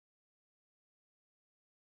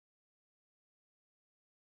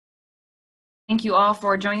Thank you all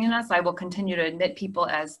for joining us. I will continue to admit people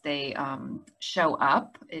as they show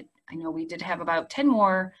up. I know we did have about 10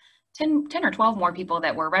 or 12 more people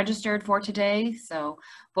that were registered for today,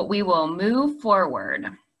 but we will move forward.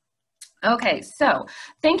 Okay, so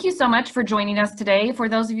thank you so much for joining us today. For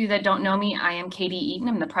those of you that don't know me, I am Katie Eaton.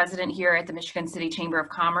 I'm the president here at the Michigan City Chamber of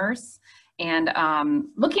Commerce. And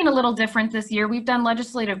looking a little different this year, we've done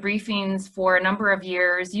legislative briefings for a number of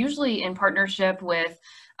years, usually in partnership with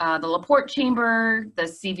the LaPorte Chamber, the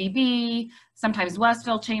CVB, sometimes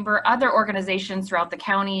Westville Chamber, other organizations throughout the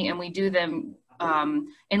county, and we do them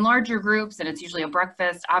in larger groups, and it's usually a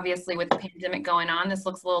breakfast. Obviously, with the pandemic going on, this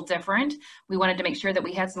looks a little different. We wanted to make sure that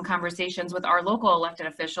we had some conversations with our local elected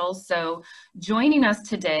officials. So joining us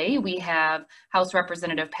today, we have House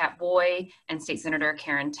Representative Pat Boy and State Senator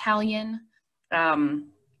Karen Tallian.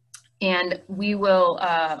 And we will,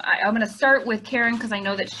 I'm going to start with Karen because I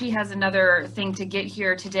know that she has another thing to get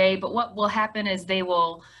here today, but what will happen is they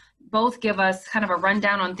will both give us kind of a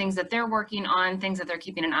rundown on things that they're working on, things that they're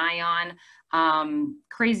keeping an eye on,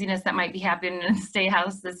 craziness that might be happening in the State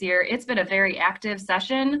House this year. It's been a very active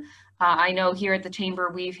session. I know here at the Chamber,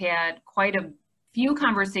 we've had quite a few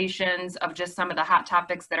conversations of just some of the hot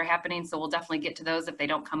topics that are happening, so we'll definitely get to those if they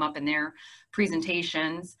don't come up in their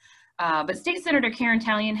presentations. But State Senator Karen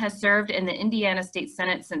Tallian has served in the Indiana State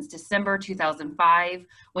Senate since December 2005,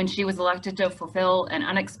 when she was elected to fulfill an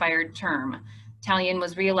unexpired term. Tallian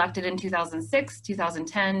was reelected in 2006,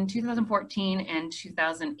 2010, 2014, and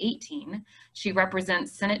 2018. She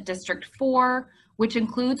represents Senate District 4, which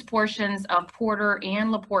includes portions of Porter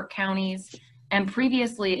and LaPorte counties, and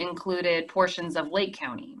previously included portions of Lake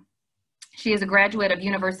County. She is a graduate of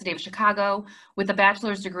University of Chicago with a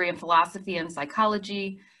bachelor's degree in philosophy and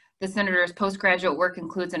psychology. The senator's postgraduate work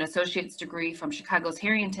includes an associate's degree from Chicago's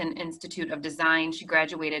Harrington Institute of Design. She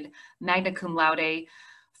graduated magna cum laude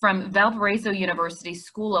from Valparaiso University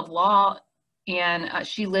School of Law, and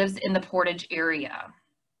she lives in the Portage area.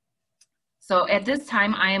 So at this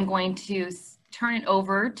time, I am going to turn it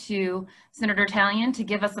over to Senator Tallian to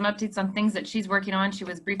give us some updates on things that she's working on. She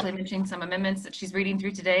was briefly mentioning some amendments that she's reading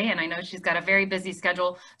through today, and I know she's got a very busy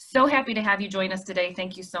schedule. So happy to have you join us today.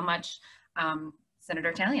 Thank you so much,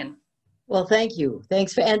 Senator Tallian. Well, thank you.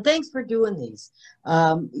 Thanks for doing these.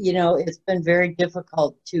 You know, it's been very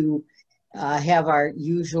difficult to have our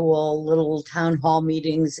usual little town hall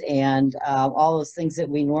meetings and all those things that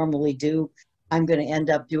we normally do. I'm going to end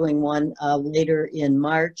up doing one later in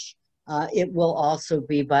March. It will also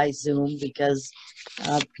be by Zoom because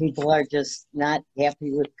people are just not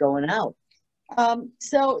happy with going out.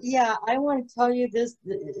 So yeah, I want to tell you this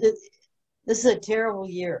is a terrible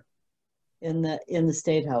year in the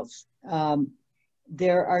State House.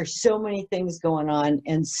 There are so many things going on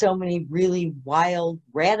and so many really wild,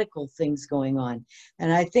 radical things going on.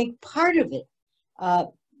 And I think part of it,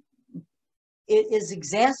 it is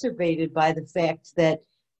exacerbated by the fact that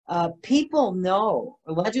people know,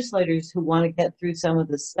 legislators who want to get through some of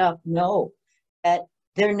the stuff know that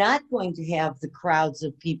they're not going to have the crowds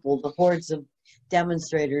of people, the hordes of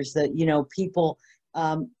demonstrators, that, you know, people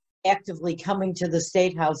actively coming to the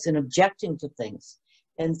State House and objecting to things.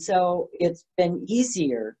 And so it's been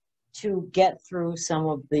easier to get through some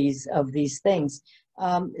of these things.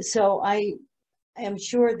 So I am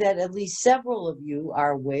sure that at least several of you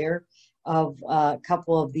are aware of a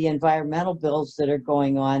couple of the environmental bills that are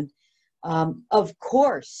going on. Of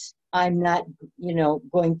course, I'm not, you know,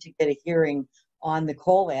 going to get a hearing on the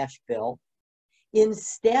coal ash bill.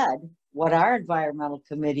 Instead, what our environmental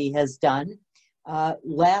committee has done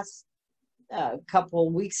last couple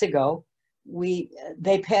of weeks ago,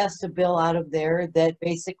 they passed a bill out of there that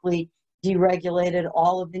basically deregulated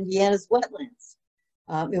all of Indiana's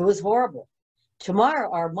wetlands. It was horrible. Tomorrow,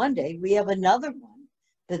 or Monday, we have another one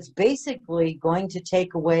that's basically going to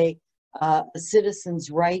take away a citizen's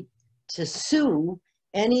right to sue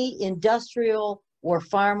any industrial or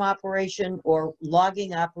farm operation or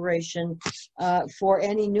logging operation for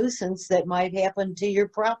any nuisance that might happen to your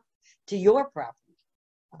property.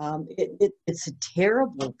 It's a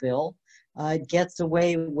terrible bill. It gets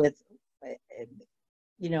away with,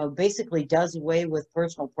 you know, basically does away with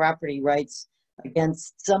personal property rights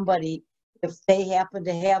against somebody. If they happen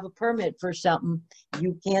to have a permit for something,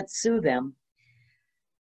 you can't sue them.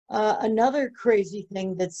 Another crazy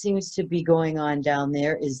thing that seems to be going on down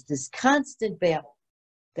there is this constant battle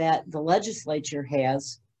that the legislature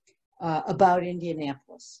has about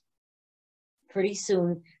Indianapolis. Pretty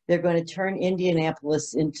soon, they're going to turn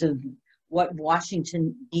Indianapolis into what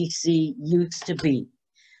Washington, D.C. used to be.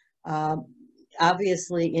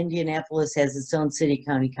 Obviously, Indianapolis has its own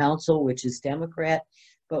city-county council, which is Democrat,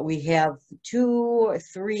 but we have 2 or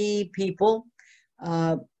 3 people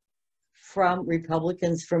uh, from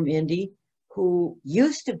Republicans from Indy who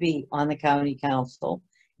used to be on the county council,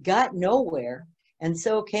 got nowhere, and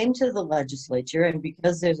so came to the legislature. And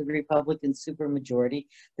because there's a Republican supermajority,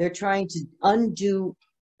 they're trying to undo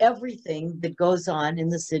everything that goes on in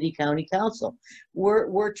the city county council.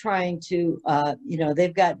 We're trying to,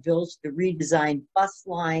 they've got bills to redesign bus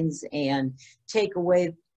lines and take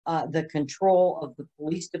away the control of the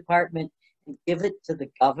police department and give it to the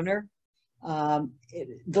governor.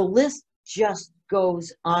 The list just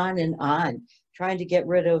goes on and on, trying to get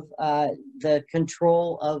rid of the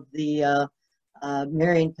control of the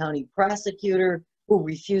Marion County prosecutor, who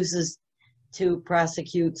refuses to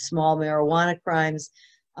prosecute small marijuana crimes.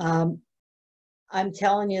 I'm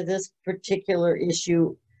telling you, this particular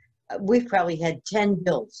issue, we've probably had 10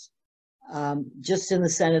 bills just in the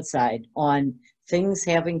Senate side on things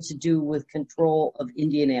having to do with control of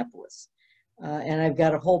Indianapolis. And I've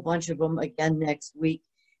got a whole bunch of them again next week.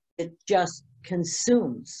 It just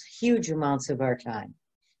consumes huge amounts of our time.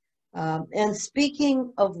 And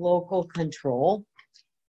speaking of local control,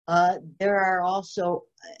 there are also,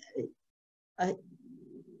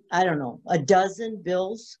 I don't know, a dozen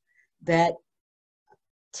bills that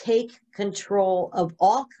take control of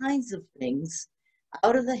all kinds of things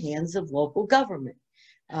out of the hands of local government.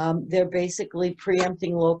 They're basically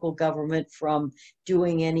preempting local government from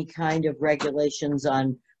doing any kind of regulations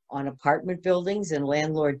on apartment buildings and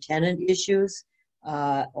landlord-tenant issues,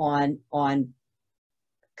 on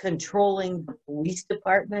controlling the police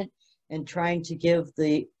department and trying to give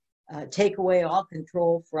take away all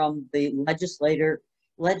control from the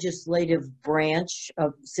legislative branch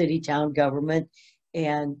of city-town government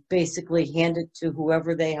and basically hand it to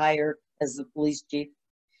whoever they hire as the police chief.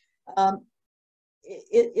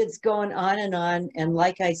 It's going on, and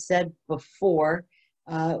like I said before,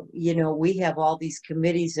 we have all these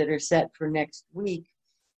committees that are set for next week,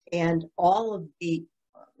 and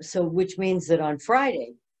which means that on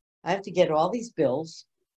Friday, I have to get all these bills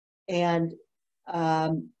and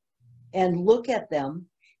look at them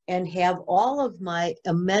and have all of my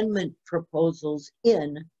amendment proposals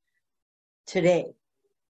in today,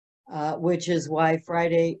 which is why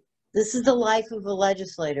Friday, this is the life of a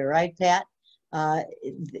legislator, right, Pat?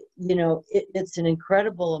 It's an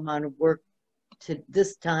incredible amount of work to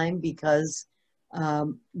this time because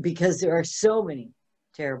there are so many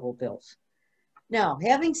terrible bills. Now,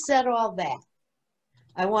 having said all that,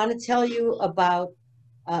 I want to tell you about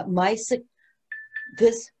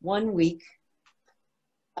this 1 week.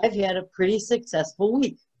 I've had a pretty successful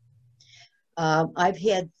week. I've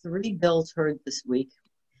had 3 bills heard this week.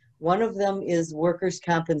 One of them is workers'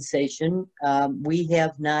 compensation. We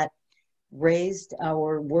have not raised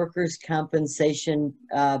our workers' compensation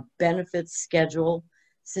benefits schedule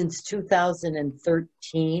since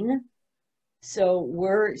 2013. So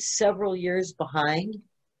we're several years behind.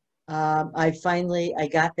 I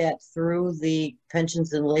got that through the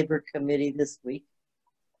Pensions and Labor Committee this week.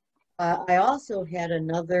 I also had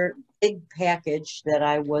another big package that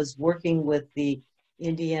I was working with the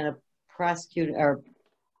Indiana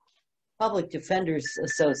Public Defenders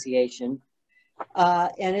Association,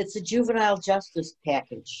 and it's a juvenile justice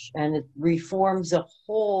package, and it reforms a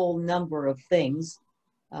whole number of things.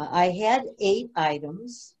 I had 8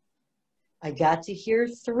 items. I got to hear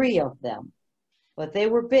 3 of them, but they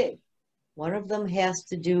were big. One of them has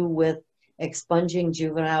to do with expunging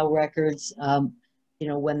juvenile records,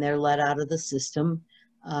 when they're let out of the system,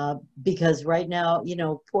 because right now,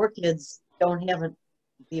 poor kids don't have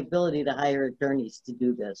the ability to hire attorneys to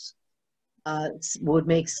do this. Would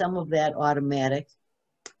make some of that automatic.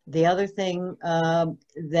 The other thing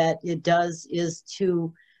that it does is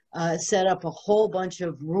to set up a whole bunch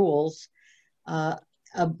of rules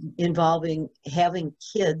involving having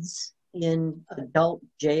kids in adult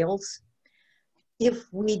jails.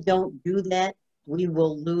 If we don't do that, we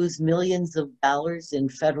will lose millions of dollars in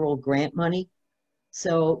federal grant money.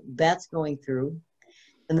 So that's going through.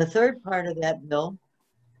 And the third part of that bill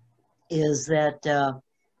is that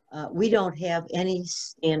we don't have any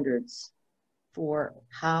standards for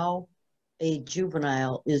how a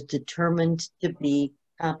juvenile is determined to be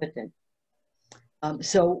competent.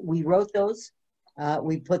 So we wrote those,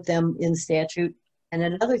 we put them in statute. And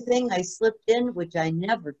another thing I slipped in, which I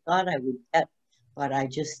never thought I would get, but I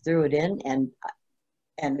just threw it in, and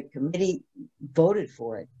the committee voted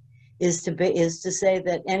for it, is to say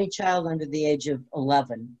that any child under the age of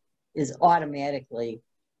 11 is automatically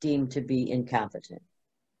deemed to be incompetent.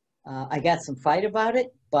 I got some fight about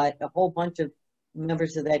it, but a whole bunch of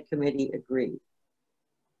members of that committee agreed.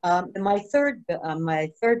 And my third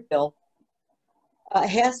bill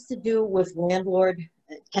has to do with landlord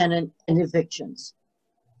tenant and evictions.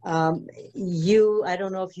 I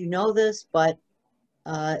don't know if you know this, but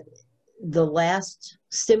the last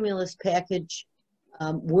stimulus package,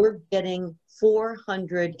 we're getting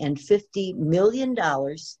 $450 million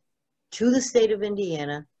to the state of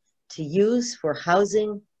Indiana to use for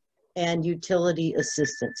housing and utility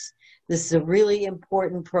assistance. This is a really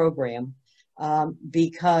important program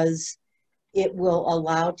because it will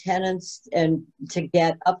allow tenants to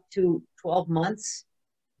get up to 12 months.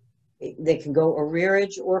 They can go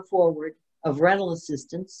arrearage or forward of rental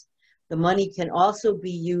assistance. The money can also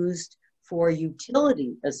be used for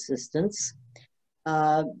utility assistance.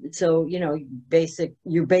 So, you know,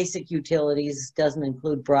 your basic utilities doesn't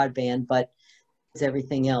include broadband, but it's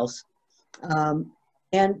everything else.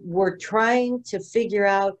 And we're trying to figure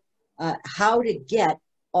out how to get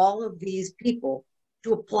all of these people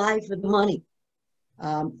to apply for the money.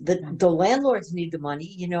 The landlords need the money.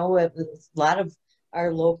 You know, a lot of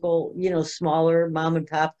our local, you know, smaller mom and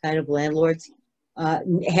pop kind of landlords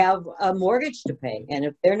have a mortgage to pay. And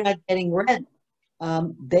if they're not getting rent,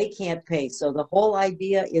 they can't pay. So the whole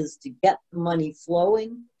idea is to get the money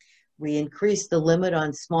flowing. We increased the limit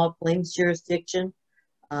on small claims jurisdiction.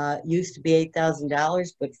 Used to be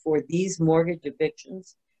 $8,000, but for these mortgage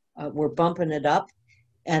evictions, we're bumping it up.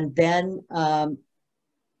 And then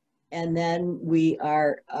we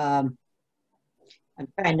are, I'm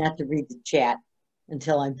trying not to read the chat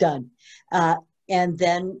until I'm done. And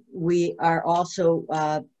then we are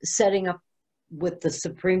also setting up with the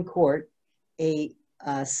Supreme Court a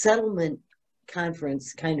settlement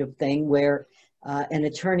conference kind of thing where an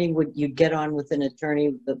attorney you'd get on with an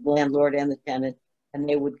attorney, the landlord and the tenant, and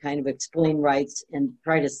they would kind of explain rights and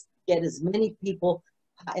try to get as many people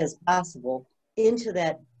as possible into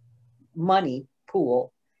that money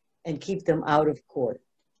pool and keep them out of court.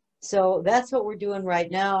 So that's what we're doing right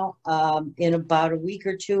now. In about a week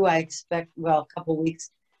or two, I expect, well, a couple of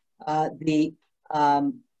weeks, the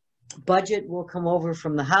budget will come over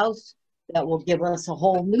from the House. That will give us a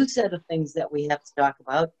whole new set of things that we have to talk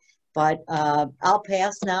about. But I'll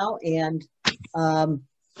pass now and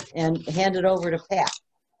hand it over to Pat.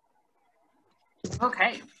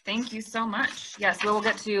 Okay, thank you so much. Yes, we will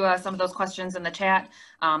get to some of those questions in the chat.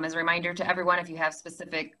 As a reminder to everyone, if you have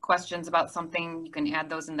specific questions about something, you can add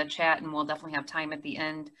those in the chat and we'll definitely have time at the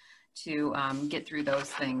end to get through those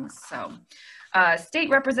things. So State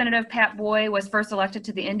Representative Pat Boy was first elected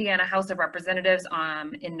to the Indiana House of Representatives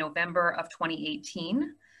in November of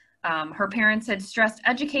 2018. Her parents had stressed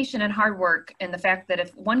education and hard work and the fact that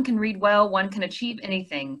if one can read well, one can achieve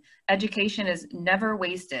anything. Education is never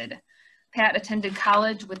wasted. Pat attended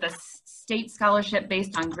college with a state scholarship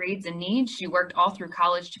based on grades and needs. She worked all through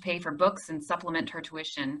college to pay for books and supplement her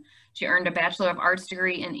tuition. She earned a Bachelor of Arts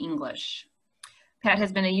degree in English. Pat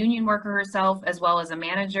has been a union worker herself as well as a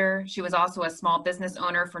manager. She was also a small business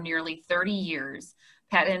owner for nearly 30 years.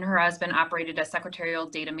 Pat and her husband operated a secretarial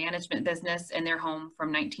data management business in their home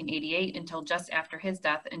from 1988 until just after his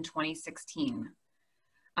death in 2016.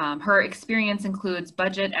 Her experience includes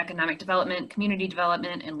budget, economic development, community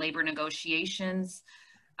development, and labor negotiations.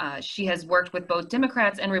 She has worked with both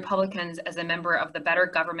Democrats and Republicans as a member of the Better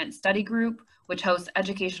Government Study Group, which hosts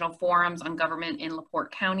educational forums on government in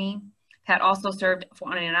LaPorte County. Pat also served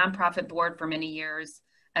on a nonprofit board for many years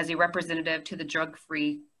as a representative to the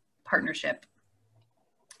Drug-Free Partnership.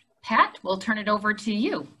 Pat, we'll turn it over to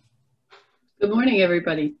you. Good morning,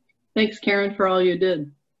 everybody. Thanks, Karen, for all you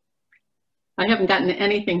did. I haven't gotten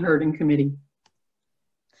anything heard in committee.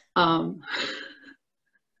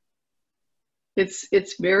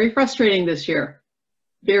 It's very frustrating this year,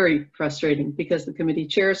 very frustrating, because the committee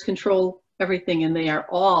chairs control everything and they are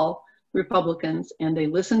all Republicans and they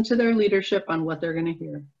listen to their leadership on what they're going to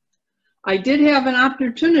hear. I did have an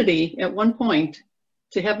opportunity at one point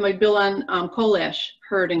to have my bill on coal ash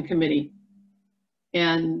heard in committee,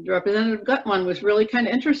 and Representative Gutmann was really kind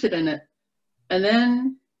of interested in it, and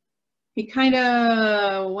then he kind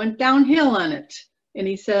of went downhill on it, and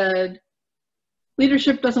he said,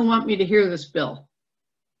 leadership doesn't want me to hear this bill.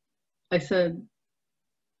 I said,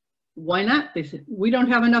 why not? They said, we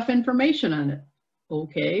don't have enough information on it.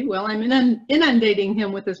 Okay, well, I'm inundating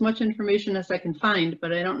him with as much information as I can find,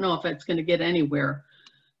 but I don't know if it's going to get anywhere.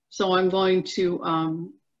 So I'm going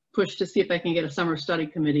to push to see if I can get a summer study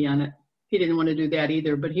committee on it. He didn't want to do that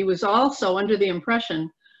either, but he was also under the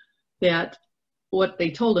impression that what they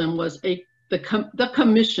told him was the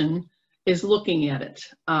commission is looking at it.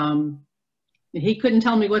 He couldn't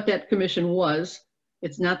tell me what that commission was.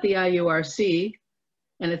 It's not the IURC,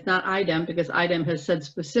 and it's not IDEM, because IDEM has said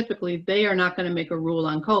specifically they are not going to make a rule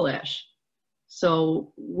on coal ash.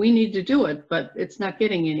 So we need to do it, but it's not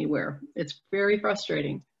getting anywhere. It's very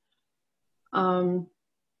frustrating. I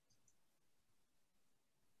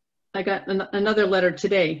got another letter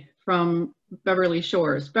today from Beverly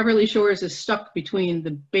Shores. Beverly Shores is stuck between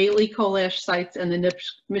the Bailey coal ash sites and the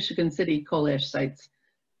Michigan City coal ash sites.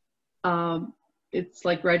 It's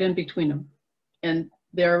like right in between them. And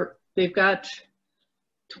they've got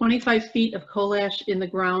 25 feet of coal ash in the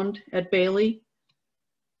ground at Bailey.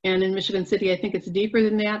 And in Michigan City, I think it's deeper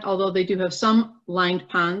than that, although they do have some lined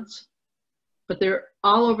ponds. But they're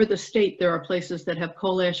all over the state. There are places that have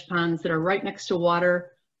coal ash ponds that are right next to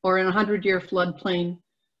water or in a 100-year floodplain.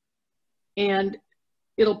 And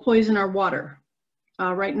it'll poison our water.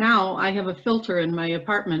 Right now, I have a filter in my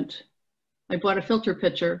apartment. I bought a filter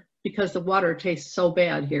pitcher because the water tastes so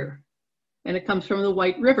bad here. And it comes from the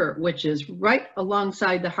White River, which is right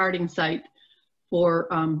alongside the Harding site for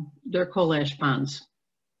their coal ash ponds.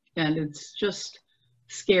 And it's just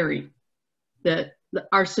scary that the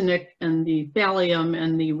arsenic and the thallium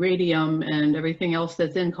and the radium and everything else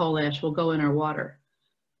that's in coal ash will go in our water.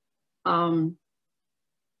 I'm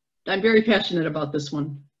very passionate about this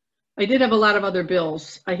one. I did have a lot of other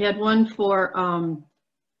bills. I had one for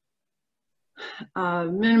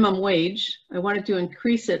minimum wage. I wanted to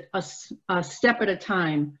increase it a step at a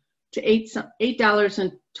time to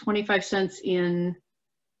 $8.25 in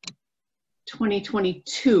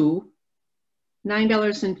 2022,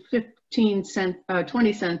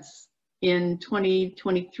 $9.20 in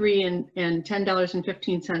 2023, and $10.15 in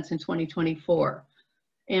 2024,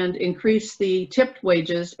 and increase the tipped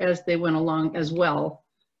wages as they went along as well.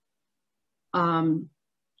 And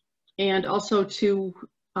also to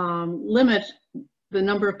limit the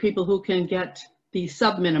number of people who can get the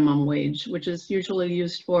sub-minimum wage, which is usually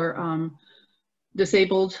used for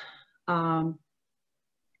disabled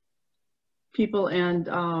people and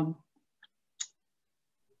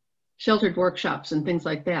sheltered workshops and things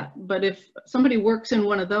like that. But if somebody works in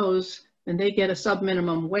one of those and they get a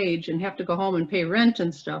sub-minimum wage and have to go home and pay rent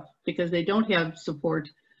and stuff because they don't have support,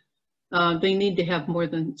 they need to have more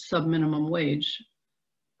than sub-minimum wage.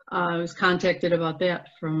 I was contacted about that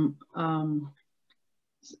from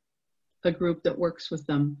a group that works with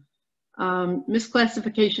them.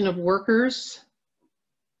 Misclassification of workers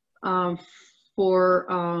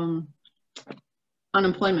for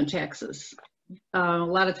unemployment taxes. A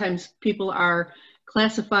lot of times people are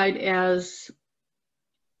classified as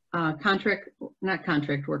not contract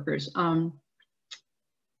workers,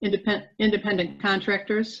 independent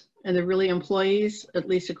contractors, and they're really employees, at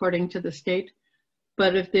least according to the state.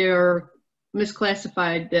 But if they're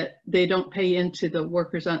misclassified, that they don't pay into the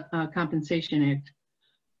Workers' Compensation Act.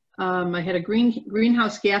 I had a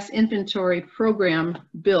greenhouse gas inventory program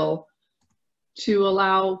bill to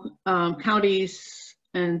allow counties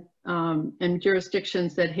and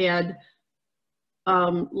jurisdictions that had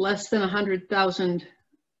less than 100,000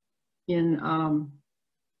 in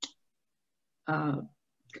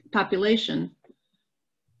population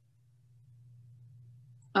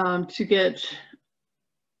to get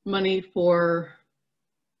money for,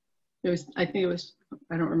 I think it was,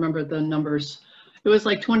 I don't remember the numbers. It was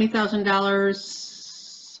like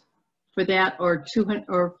 $20,000 for that, or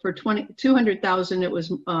for 200,000 it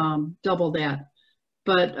was double that.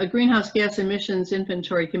 But a greenhouse gas emissions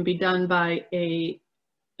inventory can be done by an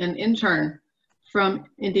intern from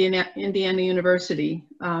Indiana University.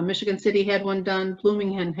 Michigan City had one done,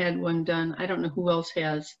 Bloomington had one done. I don't know who else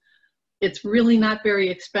has. It's really not very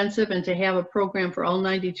expensive, and to have a program for all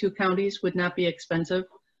 92 counties would not be expensive,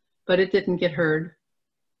 but it didn't get heard.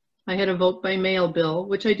 I had a vote by mail bill,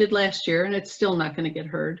 which I did last year, and it's still not going to get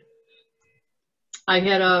heard. I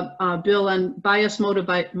had a bill on bias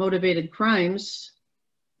motivated crimes,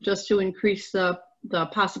 just to increase the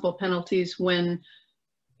possible penalties when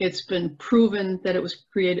it's been proven that it was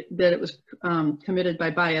committed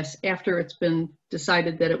by bias after it's been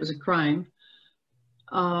decided that it was a crime.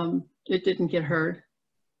 It didn't get heard.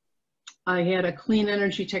 I had a clean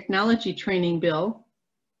energy technology training bill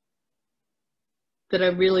that I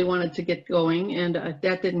really wanted to get going, and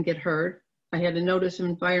that didn't get heard. I had a notice of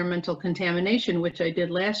environmental contamination, which I did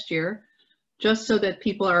last year, just so that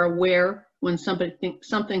people are aware when somebody thinks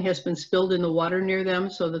something has been spilled in the water near them,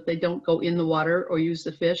 so that they don't go in the water or use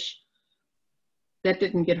the fish. That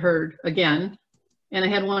didn't get heard again. And I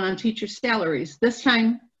had one on teacher salaries. This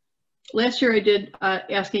time, last year I did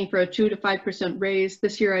asking for a 2 to 5% raise.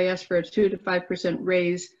 This year I asked for a 2 to 5%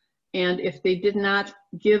 raise. And if they did not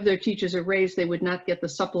give their teachers a raise, they would not get the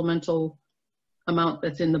supplemental amount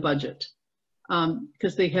that's in the budget,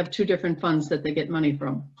 because they have two different funds that they get money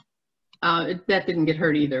from. That didn't get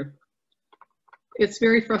heard either. It's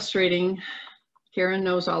very frustrating Karen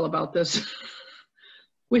knows all about this.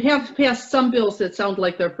 We have passed some bills that sound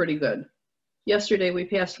like they're pretty good. Yesterday, we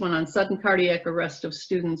passed one on sudden cardiac arrest of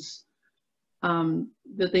students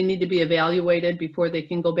that they need to be evaluated before they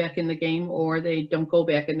can go back in the game, or they don't go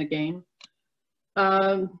back in the game.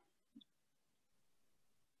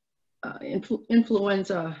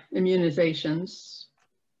 Influenza immunizations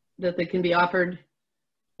that they can be offered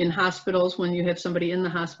in hospitals when you have somebody in the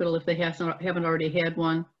hospital if they haven't already had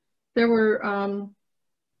one. There were,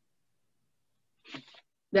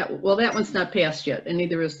 that one's not passed yet, and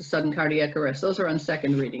neither is the sudden cardiac arrest. Those are on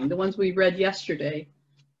second reading. The ones we read yesterday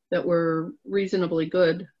that were reasonably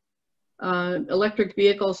good, electric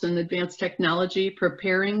vehicles and advanced technology,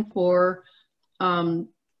 preparing for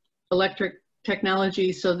electric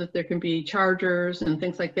technology so that there can be chargers and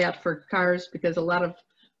things like that for cars, because a lot of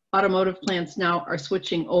automotive plants now are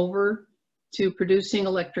switching over to producing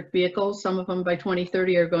electric vehicles. Some of them by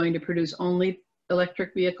 2030 are going to produce only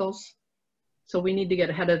electric vehicles. So we need to get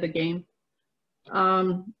ahead of the game.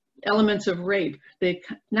 Elements of rape. They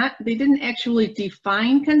didn't actually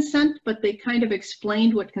define consent, but they kind of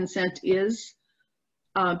explained what consent is.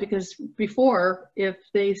 Because before, if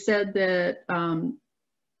they said that,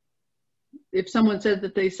 if someone said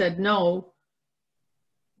that they said no,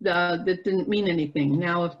 that didn't mean anything.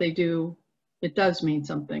 Now, if they do, it does mean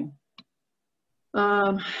something.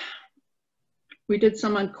 We did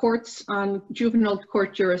some on courts, on juvenile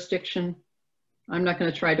court jurisdiction. I'm not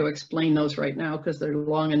going to try to explain those right now because they're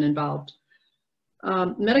long and involved.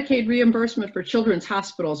 Medicaid reimbursement for children's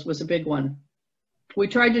hospitals was a big one. We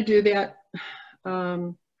tried to do that.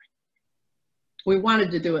 We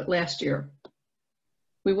wanted to do it last year.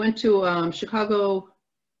 We went to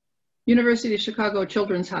University of Chicago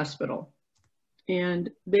Children's Hospital, and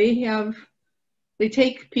they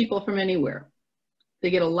take people from anywhere. They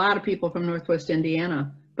get a lot of people from Northwest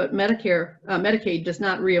Indiana, but Medicaid does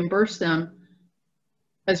not reimburse them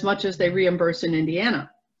as much as they reimburse in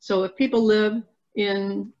Indiana. So if people live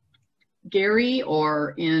in Gary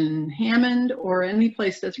or in Hammond or any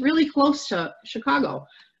place that's really close to Chicago,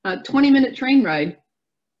 a 20-minute train ride,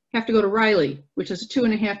 have to go to Riley, which is a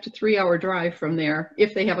 2.5 to 3 hour drive from there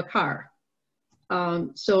if they have a car.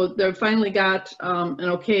 So they finally got an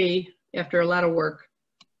okay after a lot of work.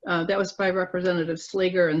 That was by Representatives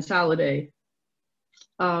Slager and Soliday.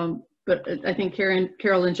 But I think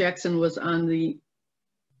Carolyn Jackson was on the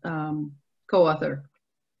co-author.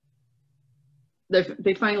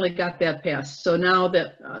 They finally got that passed. So now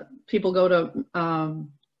that people go to,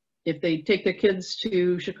 if they take their kids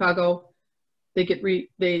to Chicago, they get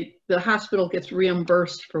the hospital gets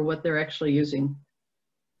reimbursed for what they're actually using.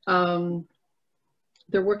 They're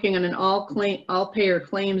working on an all-payer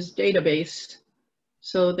claims database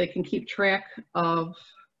so they can keep track of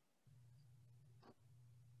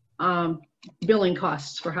billing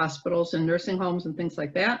costs for hospitals and nursing homes and things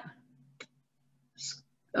like that.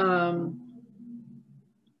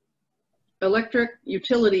 Electric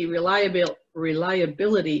utility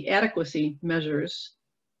reliability adequacy measures,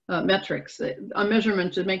 metrics, a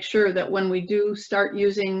measurement to make sure that when we do start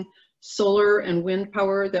using solar and wind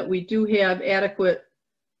power, that we do have adequate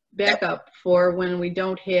backup for when we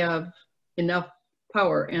don't have enough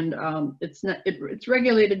power. And it's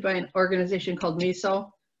regulated by an organization called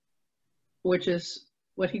MISO, which is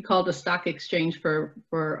what he called a stock exchange for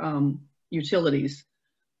utilities.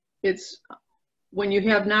 It's when you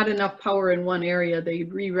have not enough power in one area, they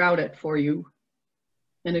reroute it for you.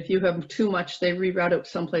 And if you have too much, they reroute it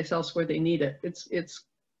someplace else where they need it. It's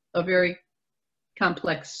a very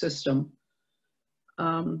complex system.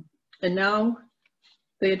 And now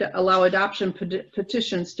they allow adoption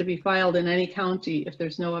petitions to be filed in any county if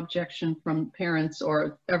there's no objection from parents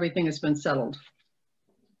or everything has been settled.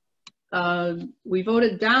 We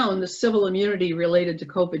voted down the civil immunity related to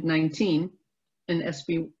COVID-19 in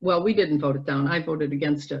SB, well, we didn't vote it down. I voted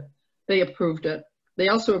against it. They approved it. They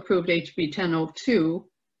also approved HB 1002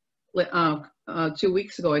 2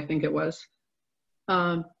 weeks ago, I think it was.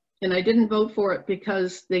 And I didn't vote for it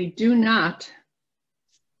because they do not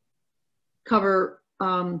cover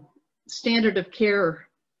standard of care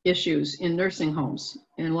issues in nursing homes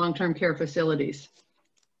and long-term care facilities.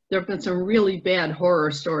 There have been some really bad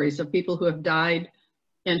horror stories of people who have died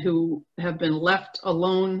and who have been left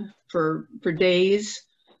alone for days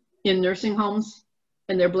in nursing homes,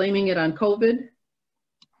 and they're blaming it on COVID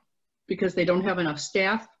because they don't have enough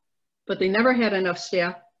staff, but they never had enough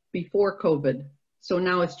staff before COVID. So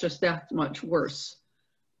now it's just that much worse.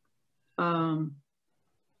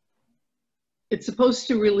 It's supposed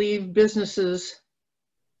to relieve businesses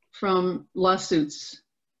from lawsuits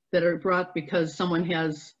that are brought because someone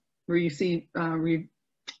has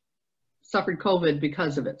suffered COVID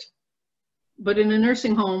because of it. But in a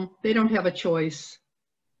nursing home, they don't have a choice.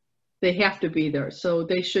 They have to be there. So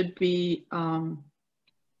they should be,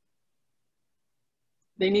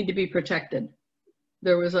 they need to be protected.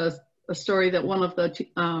 There was a story that one of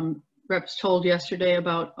the reps told yesterday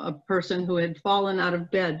about a person who had fallen out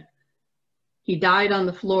of bed. He died on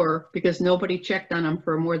the floor because nobody checked on him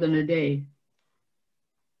for more than a day.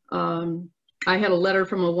 I had a letter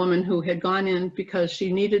from a woman who had gone in because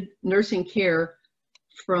she needed nursing care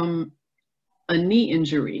from a knee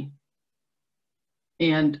injury.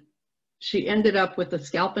 And she ended up with a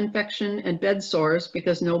scalp infection and bed sores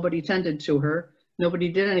because nobody tended to her. Nobody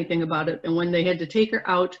did anything about it. And when they had to take her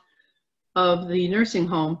out of the nursing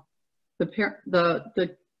home,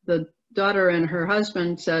 the daughter and her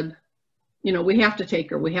husband said, you know, we have to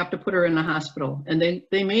take her. We have to put her in the hospital. And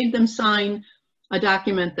they made them sign a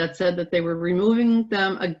document that said that they were removing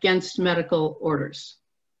them against medical orders,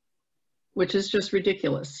 which is just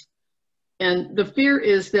ridiculous. And the fear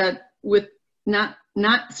is that with not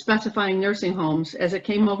specifying nursing homes, as it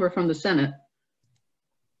came over from the Senate,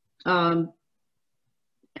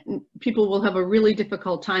 people will have a really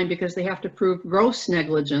difficult time because they have to prove gross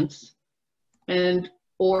negligence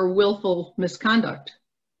or willful misconduct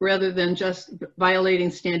rather than just violating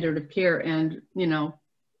standard of care. And, you know,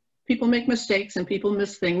 people make mistakes and people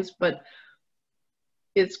miss things, but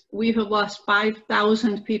we have lost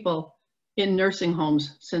 5,000 people in nursing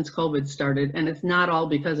homes since COVID started, and it's not all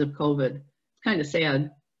because of COVID. It's kind of sad.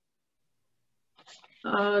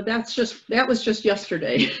 That was just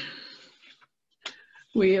yesterday.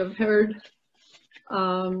 We have heard,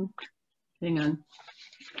 hang on,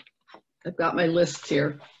 I've got my list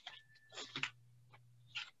here.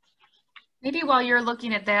 Maybe while you're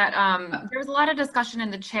looking at that, there was a lot of discussion in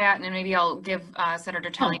the chat, and then maybe I'll give Senator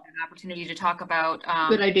Tallian an opportunity to talk about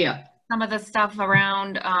good idea. Some of the stuff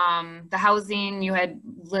around the housing. You had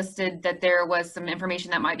listed that there was some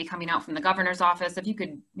information that might be coming out from the governor's office. If you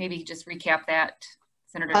could maybe just recap that,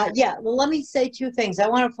 Senator. Yeah, well, let me say two things. I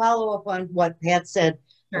want to follow up on what Pat said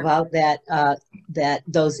about that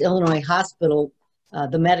those Illinois hospital,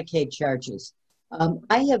 the Medicaid charges.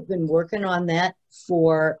 I have been working on that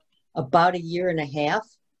for about 1.5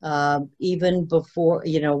 years, even before,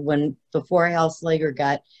 you know, before Hal Slager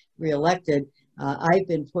got reelected. I've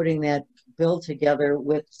been putting that bill together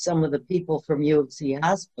with some of the people from U of C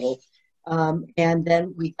Hospital. And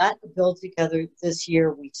then we got the bill together this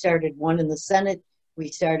year. We started one in the Senate. We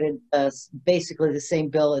started basically the same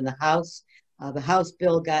bill in the House. The House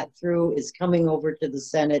bill got through, is coming over to the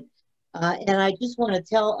Senate. And I just want to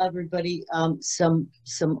tell everybody some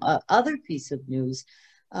other piece of news.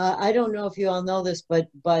 I don't know if you all know this, but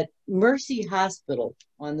Mercy Hospital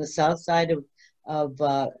on the south side of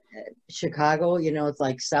Chicago, you know, it's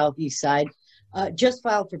like southeast side, just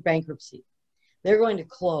filed for bankruptcy. They're going to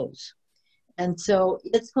close. And so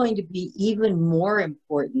it's going to be even more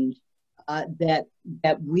important that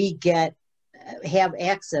we have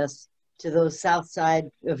access to those south side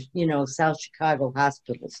of, you know, South Chicago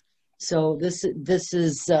hospitals. So this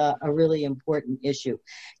is a really important issue.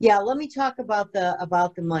 Yeah, let me talk about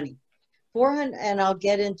the money. 400, and I'll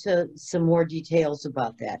get into some more details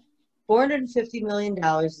about that. $450 million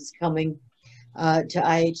is coming to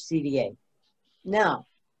IHCDA. Now,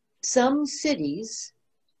 some cities,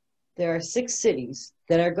 there are 6 cities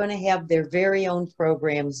that are going to have their very own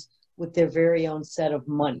programs with their very own set of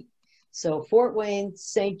money. So Fort Wayne,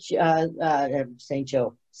 St.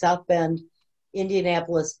 Joe, South Bend,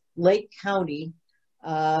 Indianapolis, Lake County,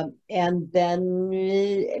 and then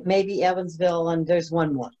maybe Evansville, and there's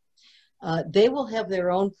one more. They will have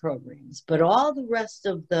their own programs, but all the rest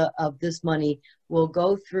of this money will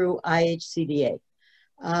go through IHCDA.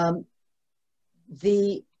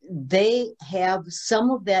 They have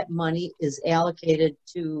some of that money is allocated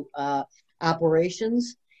to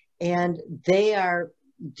operations, and they are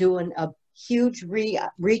doing a huge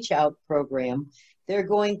reach out program. They're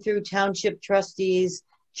going through township trustees,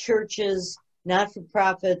 churches,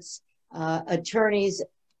 not-for-profits, attorneys,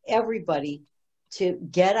 everybody, to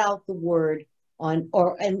get out the word on,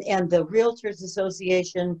 and the Realtors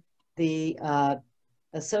Association, the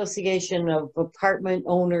Association of Apartment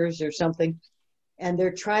Owners or something, and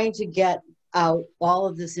they're trying to get out all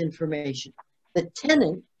of this information. The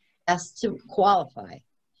tenant has to qualify.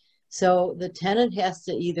 So the tenant has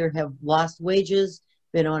to either have lost wages,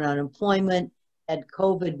 been on unemployment, had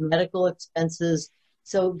COVID medical expenses.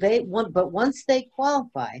 So but once they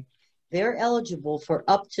qualify, they're eligible for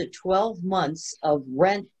up to 12 months of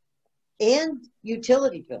rent and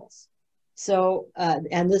utility bills. So,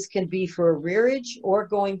 and this can be for arrearage or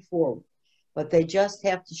going forward, but they just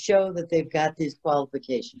have to show that they've got these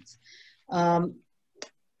qualifications.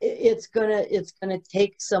 It's gonna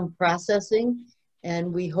take some processing,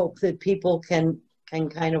 and we hope that people can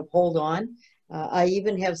kind of hold on. I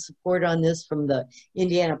even have support on this from the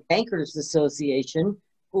Indiana Bankers Association,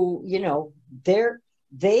 who, you know,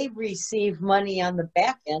 they receive money on the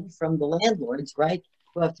back end from the landlords, right,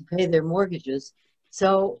 who have to pay their mortgages.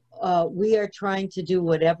 So we are trying to do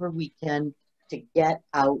whatever we can to get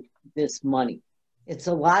out this money. It's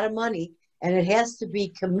a lot of money, and it has to be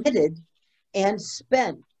committed and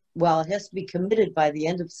spent. Well, it has to be committed by the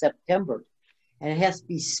end of September, and it has to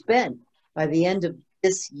be spent by the end of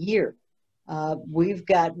this year. We've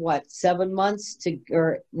got what, 7 months to,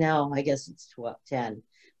 or now I guess it's 12, 10.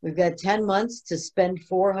 We've got 10 months to spend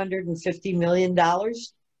 $450 million.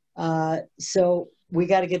 So we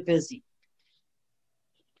got to get busy.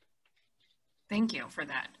 Thank you for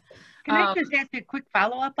that. Can I just ask a quick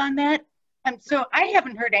follow-up on that? So I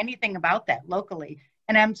haven't heard anything about that locally,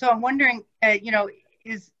 and I'm wondering, you know,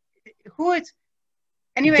 who is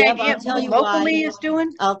anyway? Deb, idea I'll tell who you locally why. is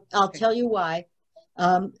doing? I'll Okay. tell you why.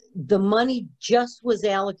 The money just was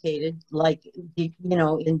allocated, like, you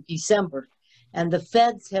know, in December, and the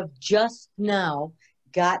feds have just now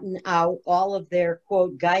gotten out all of their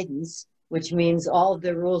quote guidance, which means all of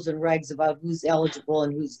their rules and regs about who's eligible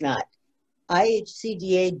and who's not.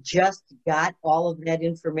 IHCDA just got all of that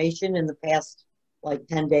information in the past like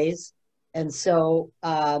 10 days. And so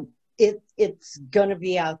it's going to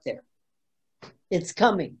be out there. It's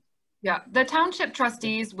coming. Yeah, the township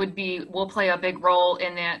trustees will play a big role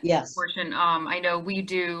in that Yes. portion. I know we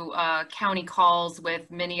do county calls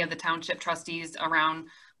with many of the township trustees around,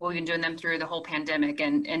 well, we've been doing them through the whole pandemic,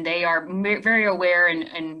 and they are very aware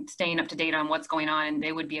and staying up to date on what's going on, and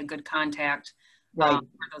they would be a good contact Right.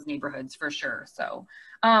 for those neighborhoods for sure. So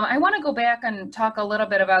I want to go back and talk a little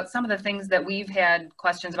bit about some of the things that we've had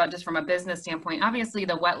questions about just from a business standpoint. Obviously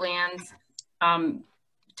the wetlands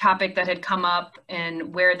topic that had come up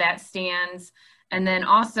and where that stands. And then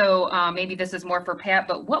also, maybe this is more for Pat,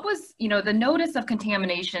 but what was, you know, the notice of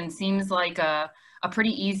contamination seems like a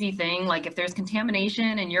pretty easy thing. Like if there's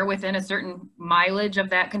contamination and you're within a certain mileage of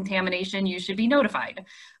that contamination, you should be notified.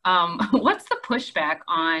 What's the pushback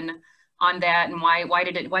on that, and why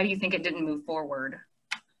do you think it didn't move forward?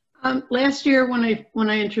 Last year when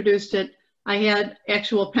I introduced it, I had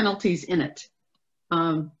actual penalties in it.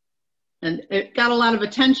 And it got a lot of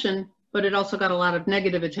attention, but it also got a lot of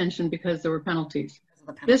negative attention because there were penalties.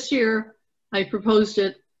 This year, I proposed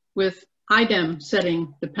it with IDEM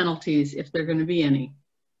setting the penalties if there are going to be any,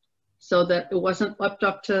 so that it wasn't left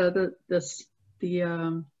up to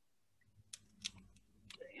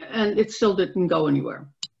and it still didn't go anywhere.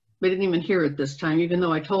 They didn't even hear it this time, even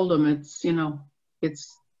though I told them it's, you know,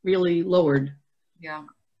 it's really lowered. Yeah.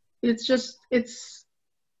 It's just,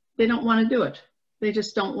 they don't want to do it. They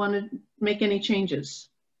just don't want to make any changes.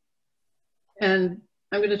 And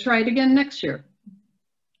I'm going to try it again next year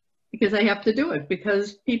because I have to do it,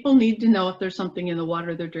 because people need to know if there's something in the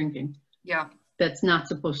water they're drinking. Yeah. That's not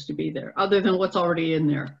supposed to be there, other than what's already in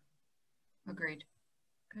there. Agreed.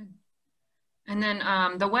 Good. And then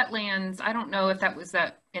the wetlands, I don't know if that was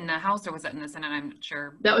in the House or was that in the Senate, I'm not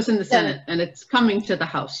sure. That was in the Senate, and it's coming to the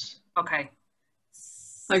House. Okay.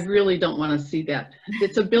 I really don't want to see that.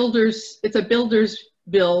 It's a builder's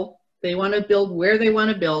bill. They want to build where they want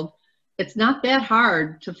to build. It's not that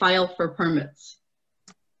hard to file for permits.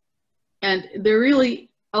 And they're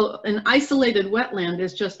really, an isolated wetland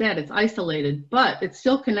is just that, it's isolated, but it's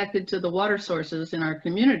still connected to the water sources in our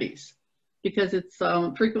communities because it's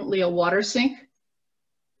frequently a water sink.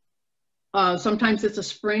 Sometimes it's a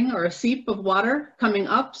spring or a seep of water coming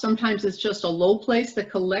up. Sometimes it's just a low place that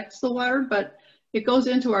collects the water, but it goes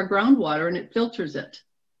into our groundwater and it filters it.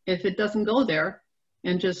 If it doesn't go there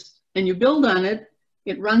and you build on it,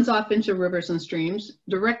 it runs off into rivers and streams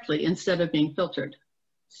directly instead of being filtered.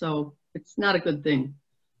 So it's not a good thing.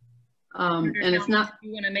 And it's not.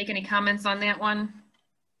 You want to make any comments on that one?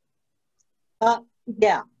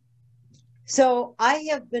 Yeah. So I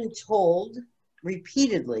have been told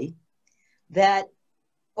repeatedly that,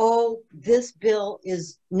 oh, this bill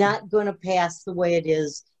is not going to pass the way it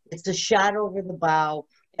is. It's a shot over the bow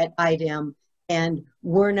at IDEM, and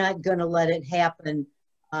we're not going to let it happen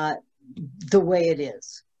the way it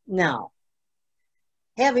is. Now,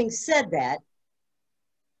 having said that,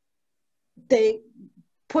 they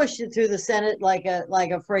pushed it through the Senate like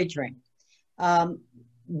a freight train.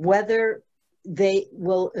 Whether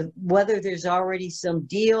there's already some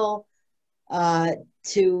deal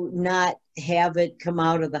to not have it come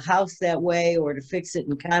out of the House that way or to fix it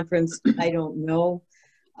in conference, I don't know.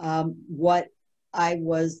 What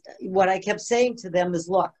I kept saying to them is,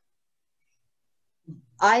 look,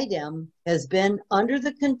 IDEM has been under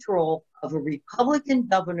the control of a Republican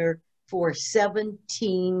governor for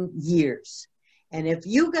 17 years. And if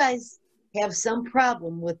you guys have some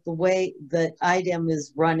problem with the way that IDEM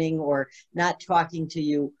is running or not talking to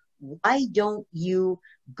you, why don't you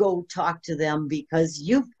go talk to them? Because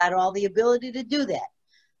you've got all the ability to do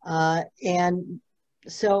that. And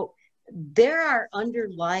so there are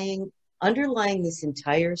underlying this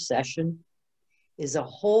entire session is a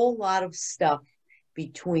whole lot of stuff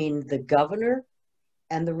between the governor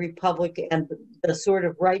and the Republican and the sort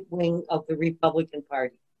of right wing of the Republican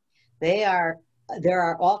Party. There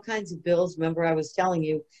are all kinds of bills. Remember, I was telling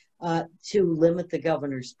you to limit the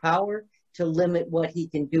governor's power, to limit what he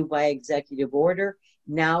can do by executive order.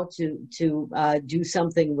 Now to do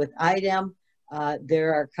something with IDEM.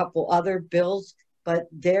 There are a couple other bills, but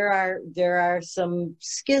there are some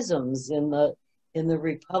schisms in the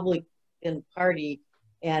Republican Party,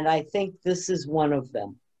 and I think this is one of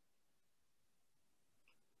them.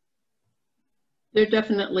 There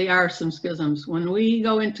definitely are some schisms. When we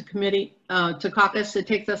go into committee to caucus, it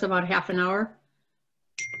takes us about half an hour.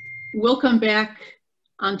 We'll come back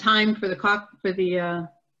on time for the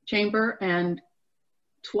chamber, and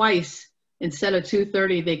twice instead of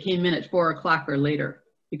 2:30, they came in at 4 o'clock or later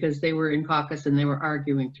because they were in caucus and they were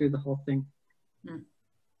arguing through the whole thing.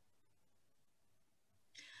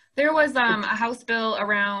 There was a House bill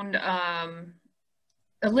around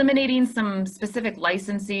eliminating some specific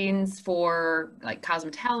licensings for like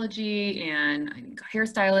cosmetology and I think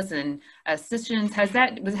hairstylists and assistants. Has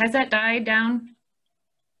that died down?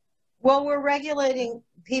 Well, we're regulating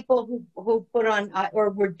people who put on,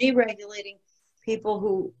 or we're deregulating people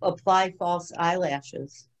who apply false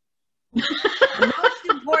eyelashes. The most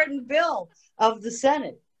important bill of the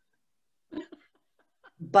Senate.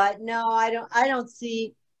 But no, I don't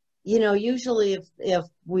see. You know, usually if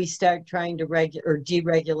we start trying to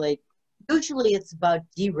deregulate, usually it's about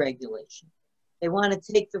deregulation. They want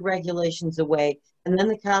to take the regulations away, and then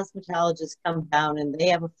the cosmetologists come down and they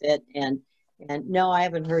have a fit. And no, I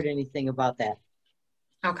haven't heard anything about that.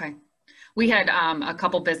 Okay. We had a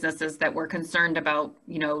couple businesses that were concerned about,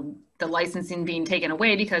 you know, the licensing being taken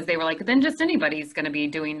away because they were like, then just anybody's going to be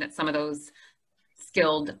doing some of those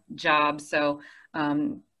skilled jobs. So,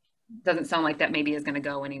 doesn't sound like that maybe is going to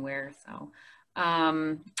go anywhere. So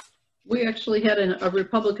we actually had a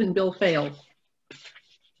Republican bill fail.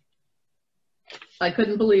 I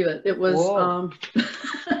couldn't believe it. It was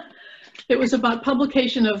it was about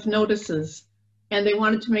publication of notices, and they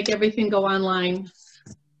wanted to make everything go online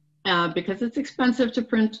because it's expensive to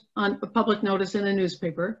print on a public notice in a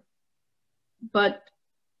newspaper. But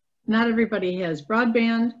not everybody has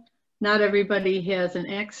broadband. Not everybody has an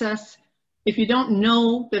access. If you don't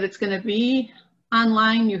know that it's going to be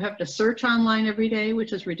online, you have to search online every day,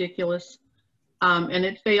 which is ridiculous. And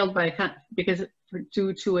it failed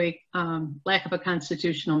due to a lack of a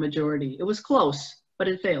constitutional majority. It was close, but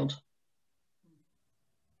it failed.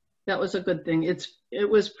 That was a good thing. It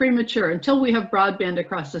was premature. Until we have broadband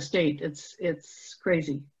across the state, it's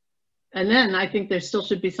crazy. And then I think there still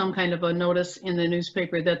should be some kind of a notice in the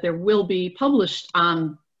newspaper that there will be published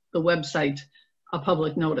on the website a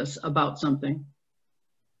public notice about something.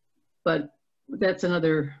 But that's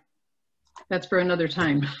for another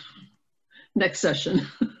time, next session.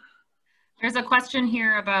 There's a question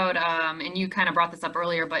here about, and you kind of brought this up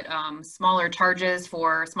earlier, but smaller charges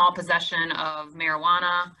for small possession of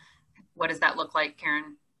marijuana. What does that look like,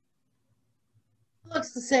 Karen? It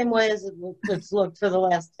looks the same way as it's looked for the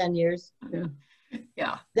last 10 years.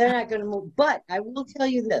 Yeah. They're not going to move. But I will tell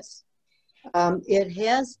you this. It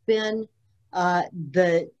has been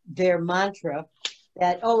their mantra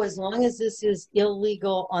that, as long as this is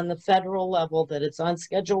illegal on the federal level, that it's on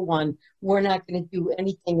Schedule 1, we're not going to do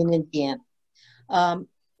anything in Indiana.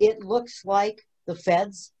 It looks like the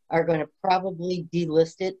feds are going to probably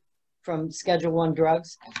delist it from Schedule 1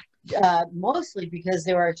 drugs, mostly because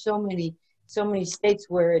there are so many states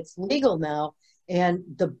where it's legal now, and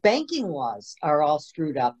the banking laws are all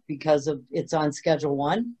screwed up because of it's on Schedule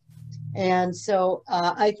 1. And so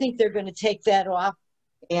I think they're going to take that off,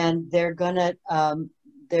 and they're going to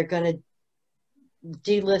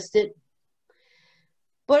delist it.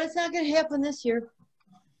 But it's not going to happen this year.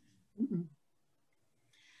 Mm-mm.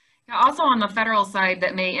 Also on the federal side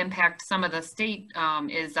that may impact some of the state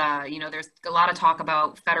is, there's a lot of talk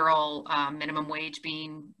about federal minimum wage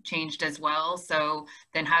being changed as well. So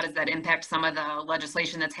then how does that impact some of the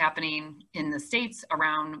legislation that's happening in the states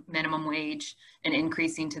around minimum wage and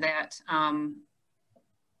increasing to that? What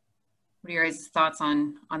are your guys' thoughts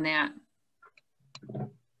on that?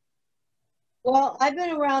 Well, I've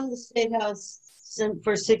been around the State House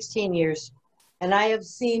for 16 years. And I have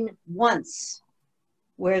seen once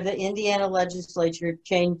where the Indiana legislature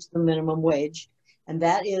changed the minimum wage, and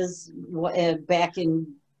that is back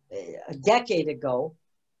in a decade ago,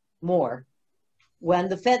 more, when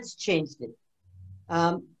the feds changed it.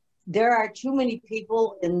 There are too many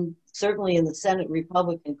people, certainly in the Senate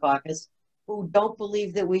Republican caucus, who don't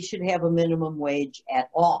believe that we should have a minimum wage at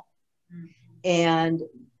all. Mm-hmm. And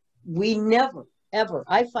we never, ever,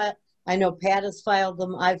 I know Pat has filed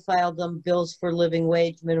them, I've filed them, bills for living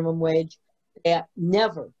wage, minimum wage, that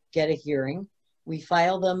never get a hearing. We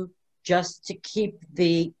file them just to keep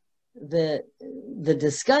the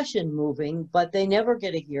discussion moving, but they never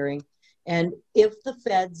get a hearing. And if the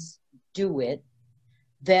feds do it,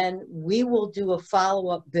 then we will do a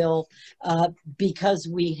follow-up bill because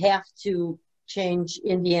we have to change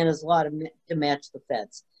Indiana's law to match the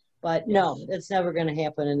feds. But no, it's never going to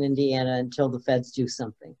happen in Indiana until the feds do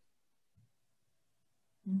something.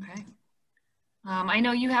 Okay. I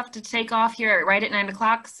know you have to take off here right at 9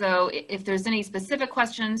 o'clock. So if there's any specific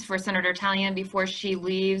questions for Senator Tallian before she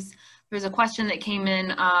leaves, there's a question that came in.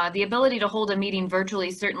 The ability to hold a meeting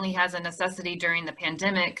virtually certainly has a necessity during the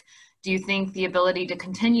pandemic. Do you think the ability to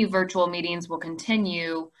continue virtual meetings will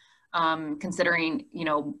continue, considering, you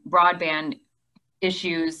know, broadband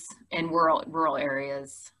issues in rural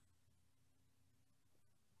areas?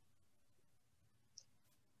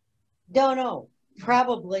 Don't know.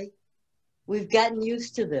 Probably. We've gotten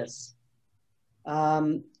used to this.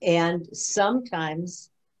 And sometimes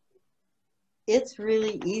it's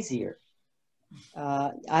really easier.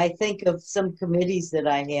 I think of some committees that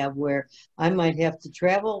I have where I might have to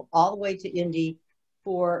travel all the way to Indy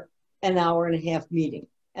for an hour and a half meeting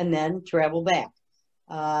and then travel back.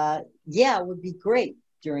 Yeah, it would be great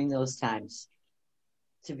during those times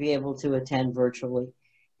to be able to attend virtually.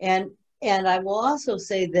 And I will also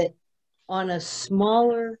say that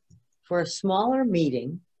for a smaller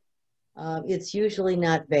meeting, it's usually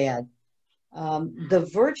not bad. The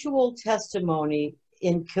virtual testimony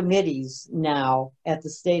in committees now at the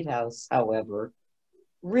State House, however,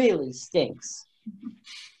 really stinks.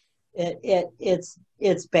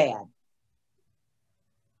 It's bad.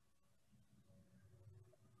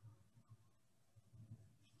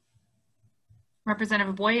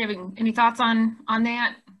 Representative Boyd, having any thoughts on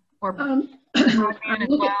that? Or broadband as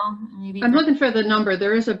well? Maybe I'm looking for the number.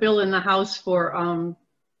 There is a bill in the House for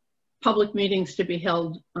public meetings to be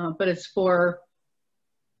held, but it's for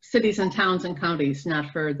cities and towns and counties,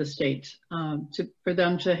 not for the state, for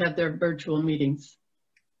them to have their virtual meetings.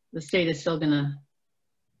 The state is still going to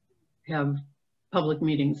have public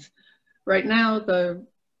meetings. Right now, the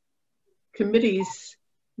committees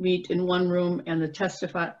meet in one room and the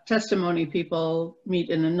testimony people meet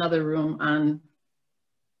in another room on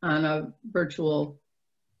a virtual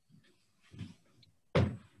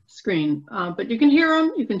screen. But you can hear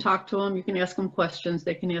them, you can talk to them, you can ask them questions,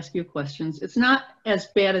 they can ask you questions. It's not as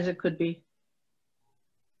bad as it could be,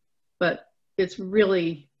 but it's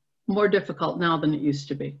really more difficult now than it used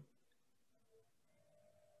to be.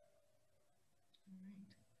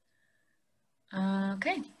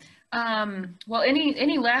 Okay. Well,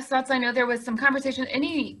 any last thoughts? I know there was some conversation,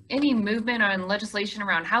 any movement on legislation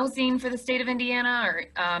around housing for the state of Indiana, or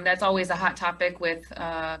that's always a hot topic with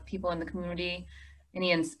people in the community.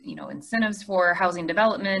 Any incentives for housing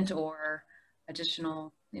development or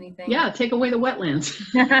additional anything? Yeah, take away the wetlands.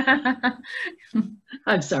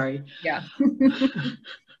 I'm sorry. Yeah.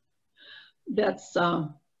 That's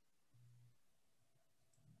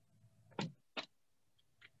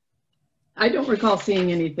I don't recall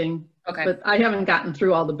seeing anything. Okay. But I haven't gotten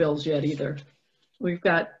through all the bills yet either. We've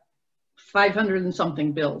got 500 and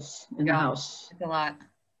something bills in the House. It's a lot.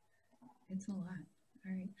 It's a lot.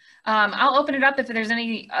 All right. I'll open it up if there's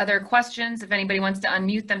any other questions. If anybody wants to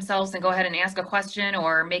unmute themselves and go ahead and ask a question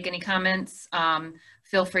or make any comments,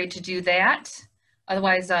 feel free to do that.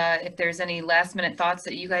 Otherwise, if there's any last minute thoughts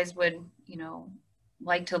that you guys would,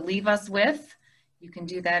 like to leave us with, you can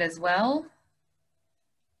do that as well.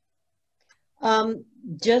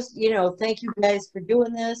 Just, thank you guys for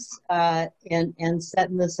doing this and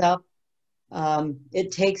setting this up.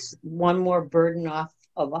 It takes one more burden off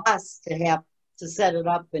of us to have to set it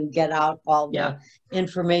up and get out all the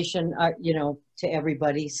information, to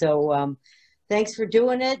everybody. So thanks for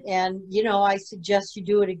doing it. And, I suggest you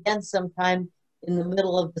do it again sometime in the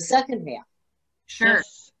middle of the second half. Sure.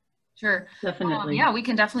 Yes. Sure. Definitely. Yeah, we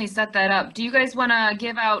can definitely set that up. Do you guys want to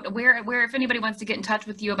give out where, if anybody wants to get in touch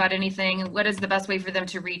with you about anything, what is the best way for them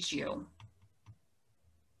to reach you?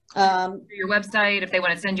 Your website, if they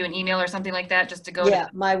want to send you an email or something like that, just to go to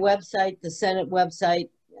my website, the Senate website,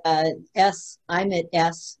 I'm at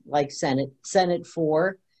S like Senate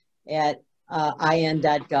 4 at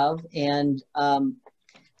in.gov, and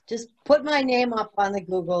just put my name up on the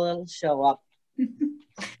Google, it'll show up.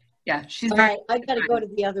 Yeah, she's All very. right, I gotta go to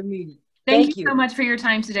the other meeting. Thank you so much for your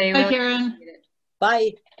time today. Bye, Really Karen. appreciate it.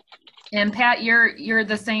 Bye. And Pat, you're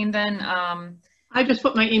the same then. I just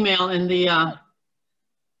put my email in the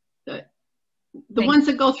Thank ones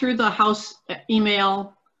that go through the House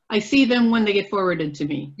email. I see them when they get forwarded to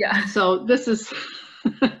me. Yeah. So this is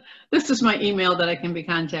this is my email that I can be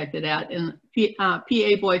contacted at, in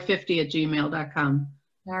paboy50@gmail.com.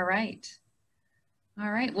 All right.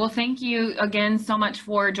 All right. Well, thank you again so much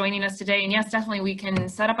for joining us today. And yes, definitely we can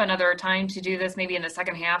set up another time to do this maybe in the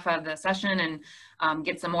second half of the session and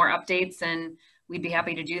get some more updates, and we'd be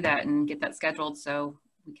happy to do that and get that scheduled so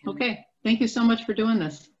we can. Okay. Thank you so much for doing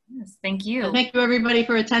this. Yes, thank you. And thank you everybody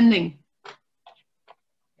for attending.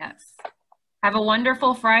 Yes. Have a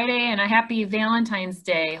wonderful Friday and a happy Valentine's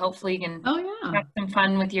Day. Hopefully you can Oh yeah. have some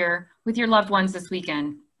fun with your loved ones this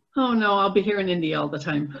weekend. Oh no, I'll be here in India all the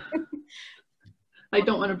time. I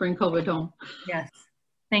don't want to bring COVID home. Yes.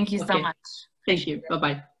 Thank you so Okay. much. Thank you.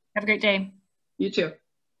 Bye-bye. Have a great day. You too.